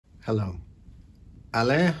Hello.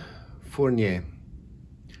 Alain Fournier,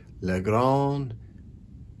 Le Grand...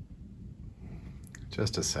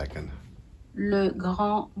 Just a second. Le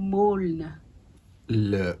Grand Meaulnes.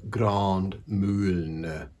 Le Grand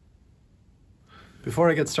Meaulnes.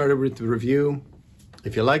 Before I get started with the review,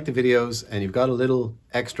 if you like the videos and you've got a little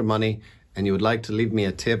extra money and you would like to leave me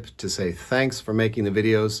a tip to say thanks for making the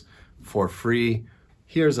videos for free,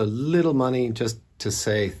 here's a little money just to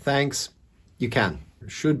say thanks. You can. There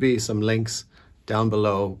should be some links down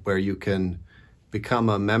below where you can become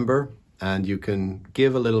a member and you can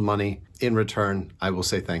give a little money. In return, I will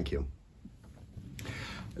say thank you.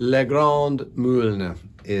 Le Grand Meaulnes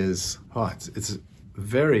is, it's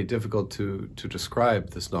very difficult to describe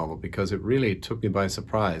this novel because it really took me by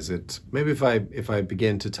surprise. Maybe if I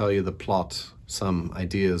begin to tell you the plot, some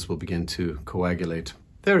ideas will begin to coagulate.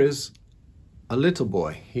 There is a little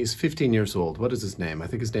boy. He's 15 years old. What is his name? I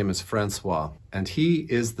think his name is Francois. And he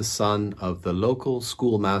is the son of the local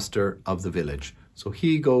schoolmaster of the village. So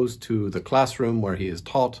he goes to the classroom where he is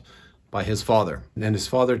taught by his father. And his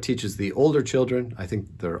father teaches the older children, I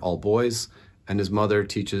think they're all boys, and his mother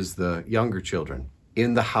teaches the younger children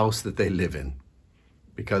in the house that they live in.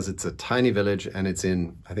 Because it's a tiny village and it's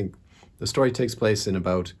in, I think the story takes place in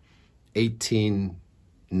about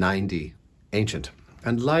 1890, ancient.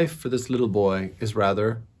 And life for this little boy is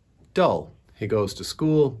rather dull. He goes to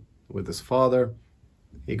school with his father.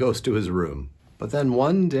 He goes to his room. But then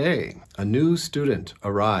one day, a new student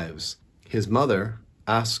arrives. His mother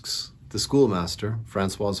asks the schoolmaster,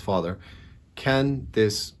 Francois's father, can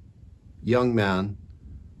this young man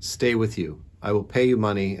stay with you? I will pay you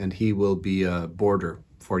money and he will be a boarder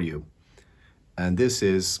for you. And this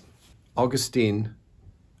is Augustin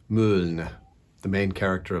Meaulnes, the main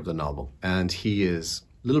character of the novel. And he is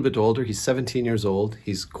a little bit older. He's 17 years old.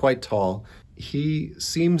 He's quite tall. He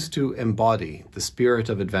seems to embody the spirit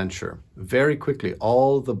of adventure. Very quickly,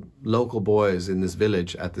 all the local boys in this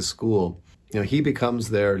village at this school, he becomes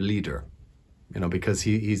their leader, because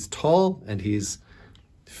he's tall and he's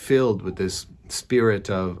filled with this spirit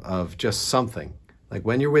of just something. Like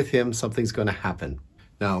when you're with him, something's going to happen.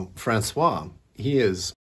 Now, Francois, he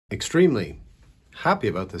is extremely happy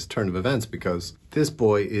about this turn of events because this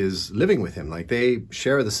boy is living with him. Like they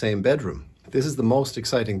share the same bedroom. This is the most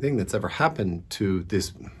exciting thing that's ever happened to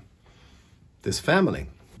this family.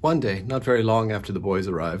 One day, not very long after the boys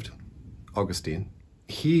arrived, Augustine,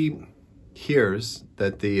 he hears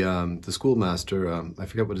that the schoolmaster, I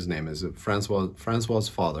forget what his name is, Francois's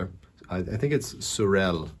father, I think it's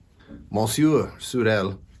Sorel, Monsieur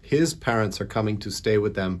Sorel, his parents are coming to stay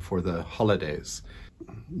with them for the holidays.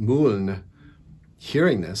 Meaulnes,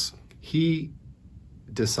 hearing this, he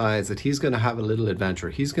decides that he's going to have a little adventure.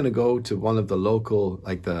 He's going to go to one of the local,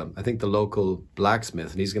 I think the local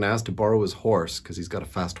blacksmith, and he's going to ask to borrow his horse because he's got a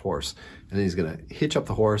fast horse. And then he's going to hitch up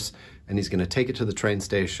the horse and he's going to take it to the train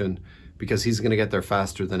station because he's going to get there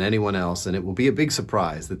faster than anyone else. And it will be a big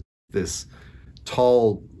surprise that this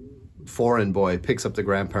tall foreign boy picks up the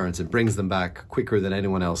grandparents and brings them back quicker than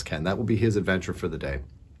anyone else can. That will be his adventure for the day.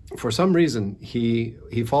 For some reason, he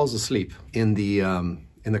falls asleep in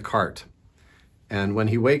the cart. And when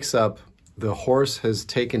he wakes up, the horse has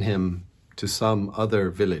taken him to some other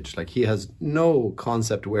village. Like he has no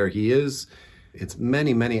concept where he is. It's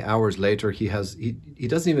many, many hours later. He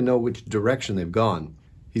doesn't even know which direction they've gone.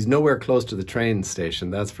 He's nowhere close to the train station,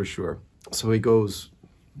 that's for sure. So he goes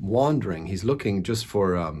wandering. He's looking just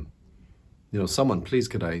for, someone, please,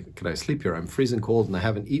 could I sleep here? I'm freezing cold and I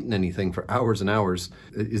haven't eaten anything for hours and hours.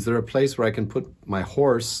 Is there a place where I can put my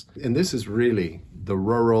horse? And this is really the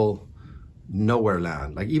rural nowhere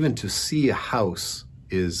land. Like even to see a house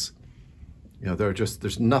is,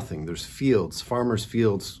 there's nothing. There's fields, farmers'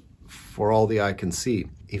 fields for all the eye can see.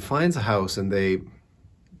 He finds a house and they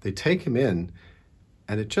take him in,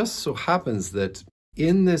 and it just so happens that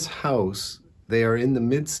in this house, they are in the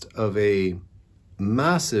midst of a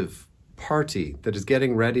massive party that is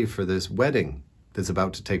getting ready for this wedding that's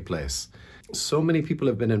about to take place. So many people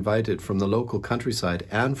have been invited from the local countryside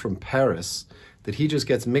and from Paris that he just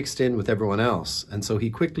gets mixed in with everyone else. And so he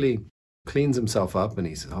quickly cleans himself up and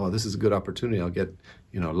he says, oh, this is a good opportunity. I'll get,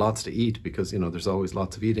 lots to eat because, there's always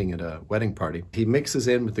lots of eating at a wedding party. He mixes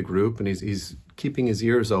in with the group and he's keeping his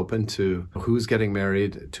ears open to who's getting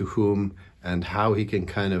married, to whom, and how he can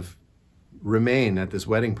kind of remain at this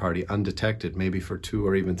wedding party undetected, maybe for 2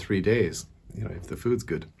 or even 3 days, if the food's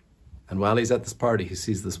good. And while he's at this party, he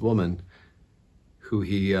sees this woman who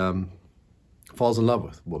he falls in love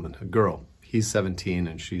with, a girl. He's 17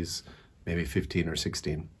 and she's maybe 15 or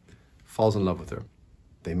 16. Falls in love with her.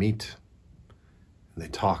 They meet and they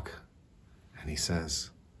talk and he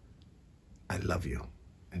says, I love you.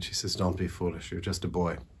 And she says, don't be foolish, you're just a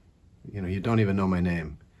boy. You know, you don't even know my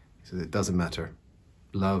name. He says, it doesn't matter.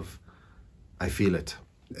 Love, I feel it.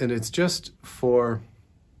 And it's just for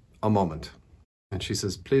a moment. And she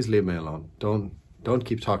says, please leave me alone. Don't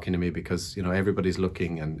keep talking to me because, you know, everybody's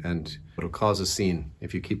looking and it'll cause a scene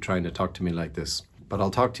if you keep trying to talk to me like this. But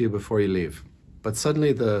I'll talk to you before you leave. But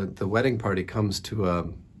suddenly the wedding party comes to a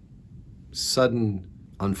sudden,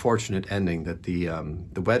 unfortunate ending that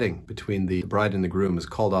the wedding between the bride and the groom is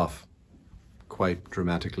called off quite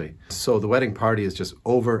dramatically. So the wedding party is just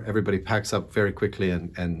over. Everybody packs up very quickly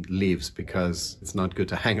and leaves because it's not good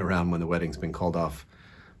to hang around when the wedding's been called off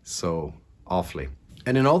so awfully.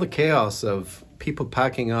 And in all the chaos of people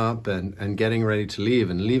packing up and getting ready to leave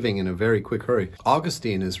and leaving in a very quick hurry,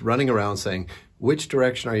 Augustine is running around saying, which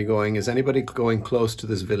direction are you going? Is anybody going close to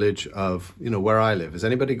this village of, you know, where I live? Is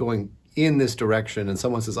anybody going in this direction? And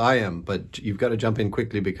someone says, I am, but you've got to jump in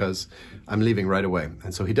quickly because I'm leaving right away.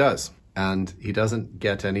 And so he does. And he doesn't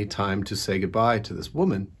get any time to say goodbye to this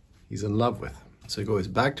woman he's in love with. So he goes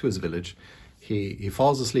back to his village. He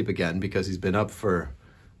falls asleep again because he's been up for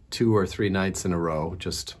 2 or 3 nights in a row,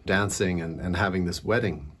 just dancing and having this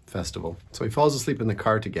wedding festival. So he falls asleep in the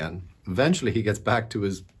cart again. Eventually he gets back to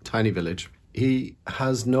his tiny village. He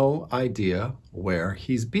has no idea where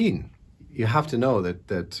he's been. You have to know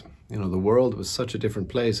that you know, the world was such a different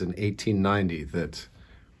place in 1890 that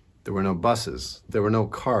there were no buses, there were no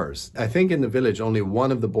cars. I think in the village only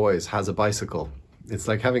one of the boys has a bicycle. It's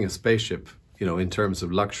like having a spaceship, you know, in terms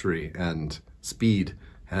of luxury and speed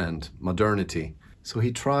and modernity. So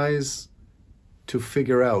he tries to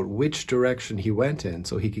figure out which direction he went in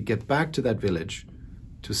so he could get back to that village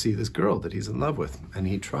to see this girl that he's in love with. And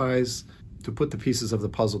he tries to put the pieces of the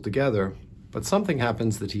puzzle together, but something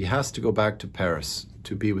happens that he has to go back to Paris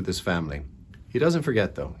to be with his family. He doesn't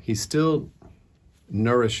forget though. He still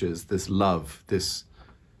nourishes this love, this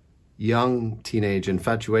young teenage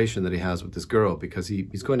infatuation that he has with this girl because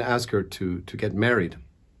he's going to ask her to get married.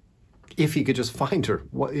 If he could just find her,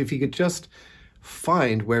 if he could just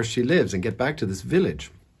find where she lives and get back to this village.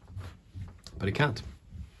 But he can't.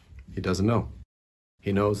 He doesn't know.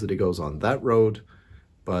 He knows that he goes on that road,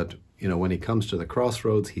 but you know, when he comes to the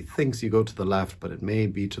crossroads, he thinks you go to the left, but it may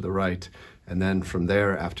be to the right. And then from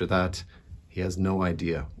there, after that, he has no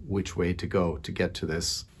idea which way to go to get to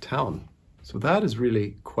this town. So that is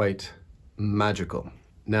really quite magical.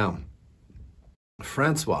 Now,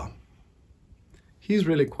 Francois, he's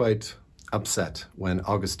really quite upset when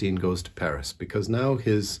Augustine goes to Paris because now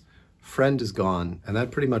his friend is gone and that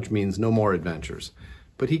pretty much means no more adventures.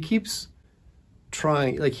 But he keeps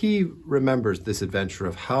trying, like he remembers this adventure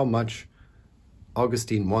of how much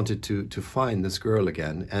Augustine wanted to find this girl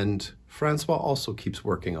again, and Francois also keeps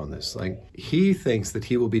working on this. Like he thinks that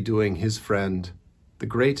he will be doing his friend the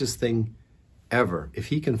greatest thing ever if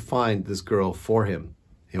he can find this girl for him.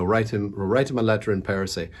 He'll write him a letter in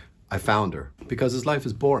Paris, say, I found her, because his life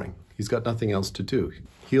is boring. He's got nothing else to do.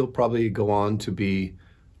 He'll probably go on to be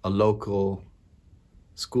a local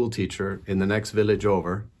school teacher in the next village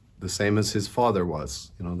over, the same as his father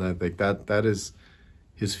was. You know, that is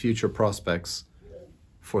his future prospects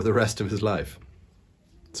for the rest of his life.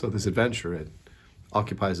 So this adventure, it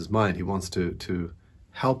occupies his mind. He wants to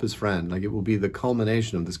help his friend. Like it will be the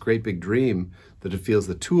culmination of this great big dream that it feels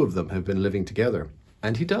the two of them have been living together.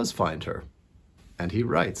 And he does find her. And he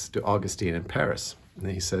writes to Augustine in Paris.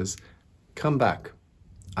 And he says, come back.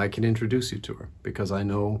 I can introduce you to her because I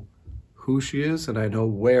know who she is and I know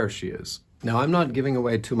where she is. Now, I'm not giving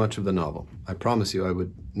away too much of the novel. I promise you I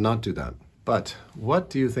would not do that. But what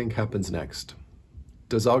do you think happens next?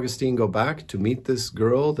 Does Augustine go back to meet this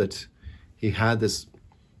girl that he had this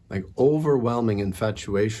like overwhelming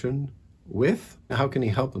infatuation with? How can he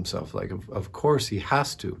help himself? Like, of course he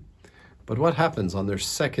has to. But what happens on their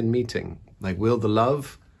second meeting? Like, will the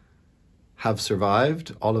love have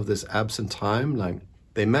survived all of this absent time? Like,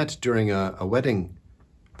 they met during a wedding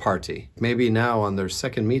party. Maybe now on their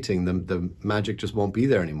second meeting, the magic just won't be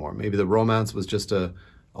there anymore. Maybe the romance was just a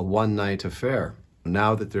one-night affair.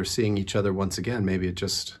 Now that they're seeing each other once again, maybe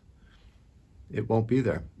it won't be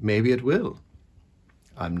there. Maybe it will.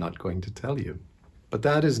 I'm not going to tell you. But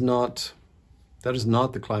that is not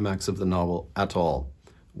the climax of the novel at all,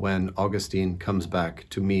 when Augustine comes back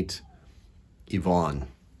to meet Yvonne.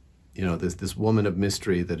 You know, this woman of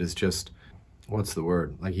mystery that is just, what's the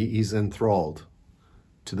word? Like he's enthralled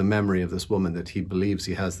to the memory of this woman that he believes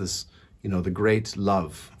he has this, you know, the great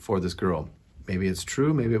love for this girl. Maybe it's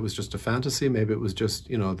true, maybe it was just a fantasy, maybe it was just,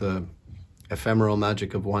 you know, the ephemeral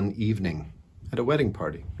magic of one evening at a wedding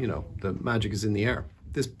party. You know, the magic is in the air.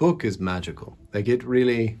 This book is magical. Like, it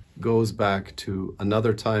really goes back to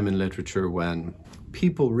another time in literature when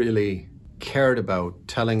people really cared about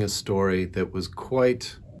telling a story that was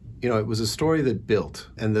quite, it was a story that built,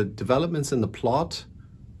 and the developments in the plot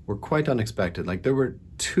were quite unexpected. Like, there were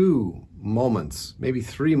 2 moments, maybe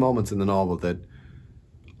 3 moments in the novel that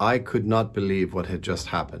I could not believe what had just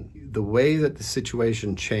happened. The way that the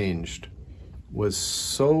situation changed was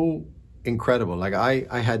so incredible. Like,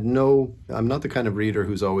 I'm not the kind of reader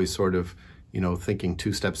who's always sort of, thinking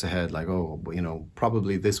 2 steps ahead, like, oh,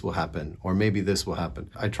 probably this will happen, or maybe this will happen.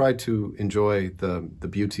 I try to enjoy the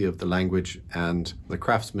beauty of the language and the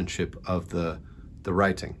craftsmanship of the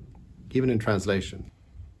writing, even in translation.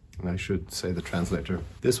 And I should say the translator.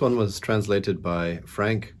 This one was translated by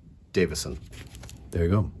Frank Davison. There you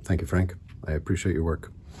go. Thank you, Frank. I appreciate your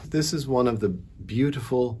work. This is one of the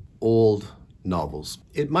beautiful old novels.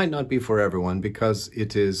 It might not be for everyone because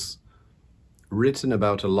it is written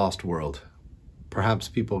about a lost world. Perhaps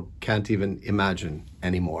people can't even imagine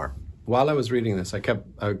anymore. While I was reading this, I kept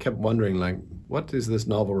wondering, like, what is this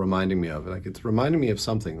novel reminding me of? Like, it's reminding me of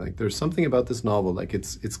something. Like, there's something about this novel. Like,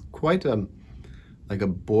 it's quite like a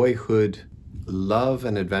boyhood love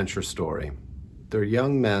and adventure story. They're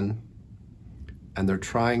young men, and they're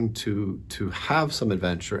trying to have some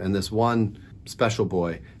adventure, and this one special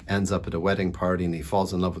boy ends up at a wedding party and he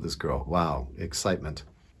falls in love with this girl. Wow, excitement.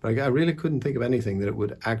 But I really couldn't think of anything that it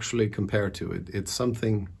would actually compare to it. It's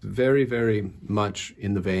something very, very much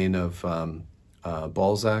in the vein of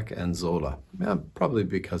Balzac and Zola. Yeah, probably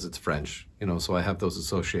because it's French, so I have those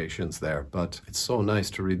associations there. But it's so nice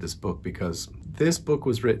to read this book because this book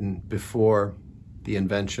was written before the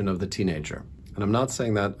invention of the teenager. And I'm not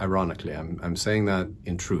saying that ironically, I'm saying that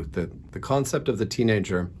in truth, that the concept of the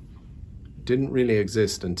teenager didn't really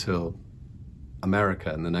exist until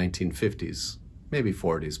America in the 1950s, maybe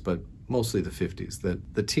 40s, but mostly the 50s.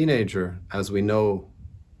 That the teenager, as we know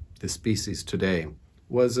the species today,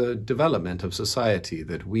 was a development of society,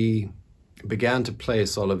 that we began to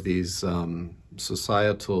place all of these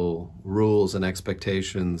societal rules and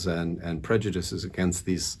expectations and prejudices against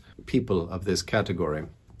these people of this category.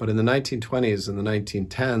 But in the 1920s and the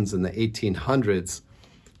 1910s and the 1800s,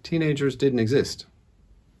 teenagers didn't exist.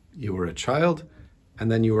 You were a child,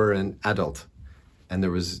 and then you were an adult, and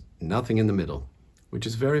there was nothing in the middle, which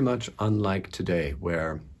is very much unlike today,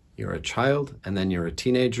 where you're a child, and then you're a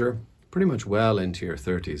teenager, pretty much well into your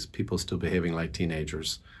 30s, people still behaving like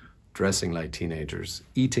teenagers, dressing like teenagers,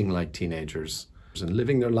 eating like teenagers, and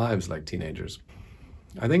living their lives like teenagers.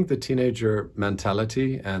 I think the teenager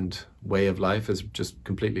mentality and way of life has just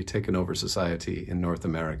completely taken over society in North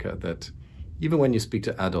America, that even when you speak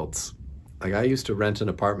to adults, like, I used to rent an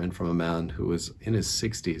apartment from a man who was in his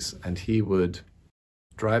 60s, and he would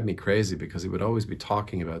drive me crazy because he would always be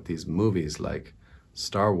talking about these movies like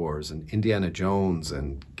Star Wars and Indiana Jones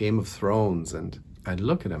and Game of Thrones, and I'd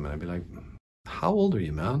look at him and I'd be like, how old are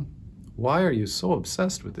you, man? Why are you so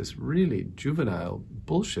obsessed with this really juvenile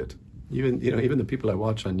bullshit? Even the people I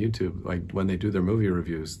watch on YouTube, like when they do their movie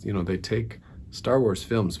reviews, they take Star Wars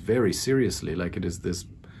films very seriously, like it is this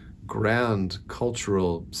grand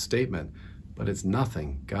cultural statement. But it's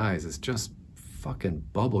nothing, guys. It's just fucking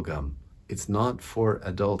bubblegum. It's not for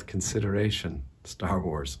adult consideration, Star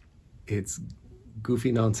Wars. It's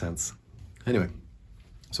goofy nonsense. Anyway,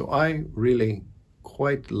 so I really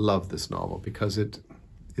quite love this novel because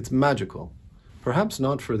it's magical. Perhaps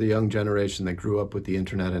not for the young generation that grew up with the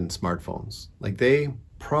internet and smartphones. Like, they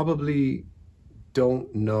probably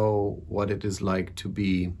don't know what it is like to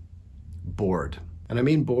be bored. And I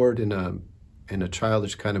mean bored in a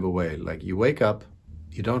childish kind of a way. Like, you wake up,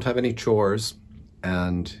 you don't have any chores,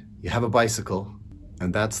 and you have a bicycle,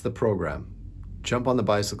 and that's the program. Jump on the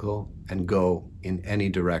bicycle and go in any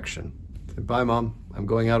direction. Say, bye, Mom, I'm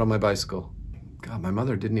going out on my bicycle. God, my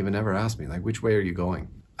mother didn't even ever ask me, like, which way are you going?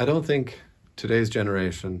 I don't think today's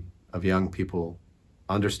generation of young people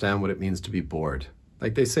understand what it means to be bored.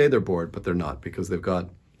 Like, they say they're bored, but they're not, because they've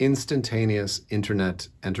got instantaneous internet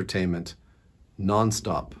entertainment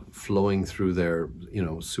nonstop flowing through their,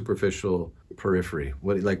 superficial periphery,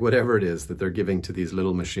 whatever it is that they're giving to these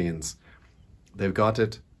little machines. They've got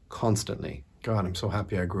it constantly. God, I'm so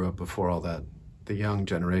happy I grew up before all that. The young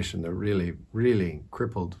generation, they're really, really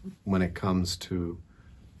crippled when it comes to,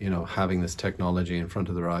 having this technology in front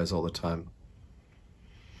of their eyes all the time.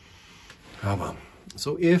 Oh well.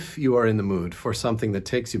 So if you are in the mood for something that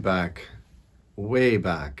takes you back, way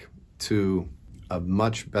back, to a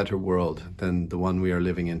much better world than the one we are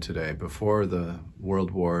living in today, before the world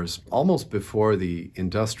wars, almost before the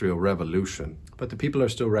Industrial Revolution, but the people are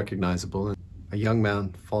still recognizable. A young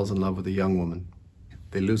man falls in love with a young woman.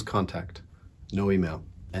 They lose contact. no email.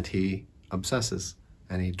 And he obsesses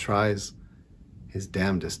and he tries his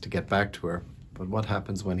damnedest to get back to her. But what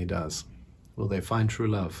happens when he does? Will they find true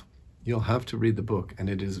love? You'll have to read the book, and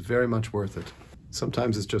it is very much worth it.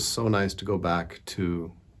 Sometimes it's just so nice to go back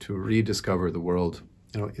to rediscover the world.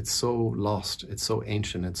 You know, it's so lost, it's so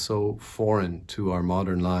ancient, it's so foreign to our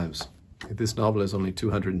modern lives. This novel is only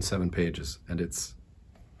 207 pages, and it's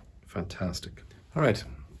fantastic. All right,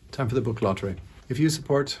 time for the book lottery. If you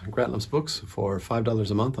support Grant Loves Books for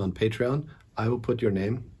 $5 a month on Patreon, I will put your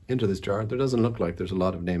name into this jar. There doesn't look like there's a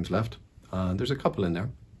lot of names left. There's a couple in there.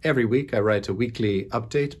 Every week I write a weekly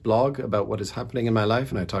update blog about what is happening in my life,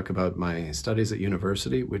 and I talk about my studies at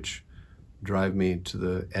university, which drive me to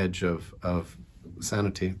the edge of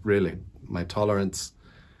sanity, really. My tolerance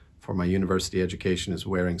for my university education is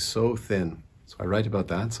wearing so thin. So I write about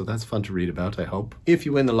that, so that's fun to read about, I hope. If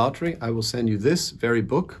you win the lottery, I will send you this very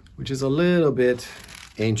book, which is a little bit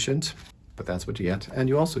ancient, but that's what you get. And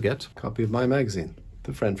you also get a copy of my magazine,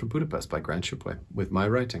 The Friend from Budapest by Grant Shipway, with my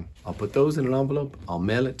writing. I'll put those in an envelope, I'll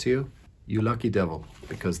mail it to you, you lucky devil,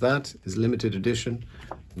 because that is limited edition.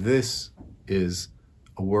 This is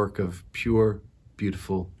a work of pure,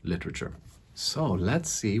 beautiful literature. So let's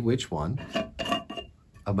see which one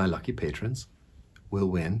of my lucky patrons will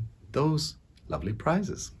win those lovely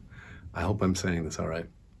prizes. I hope I'm saying this all right.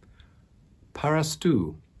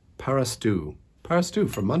 Parastu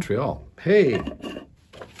from Montreal. Hey,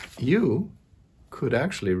 you could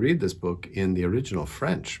actually read this book in the original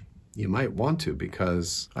French. You might want to,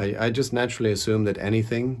 because I just naturally assume that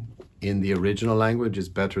anything in the original language is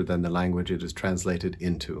better than the language it is translated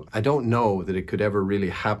into. I don't know that it could ever really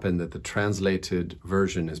happen that the translated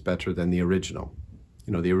version is better than the original.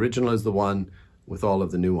 You know, the original is the one with all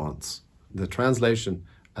of the nuance. The translation,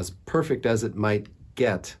 as perfect as it might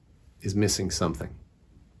get, is missing something,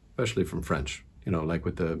 especially from French. You know, like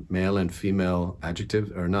with the male and female adjectives,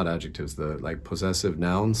 or not adjectives, the like possessive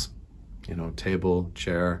nouns, you know, table,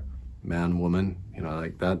 chair, man, woman, you know,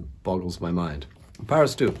 like that boggles my mind.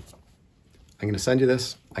 Paris too. I'm going to send you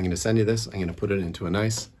this, I'm going to send you this, I'm going to put it into a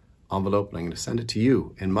nice envelope, and I'm going to send it to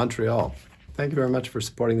you in Montreal. Thank you very much for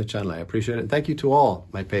supporting the channel. I appreciate it. And thank you to all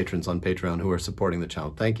my patrons on Patreon who are supporting the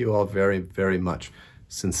channel. Thank you all very, very much.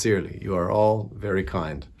 Sincerely, you are all very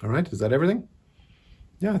kind. All right, is that everything?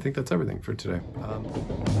 Yeah, I think that's everything for today.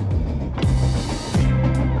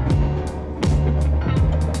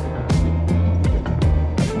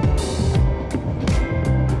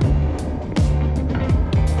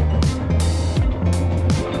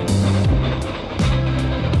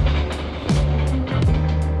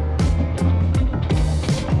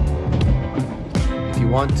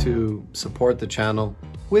 Want to support the channel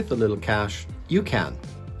with a little cash, you can,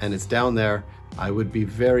 and it's down there. I would be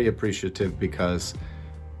very appreciative, because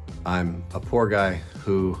I'm a poor guy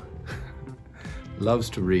who loves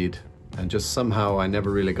to read, and just somehow I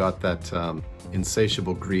never really got that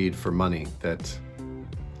insatiable greed for money that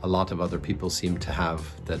a lot of other people seem to have,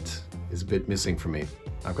 that is a bit missing for me.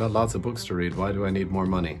 I've got lots of books to read, why do I need more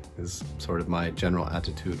money, is sort of my general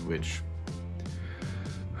attitude, which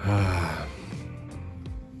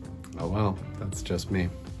oh well, that's just me.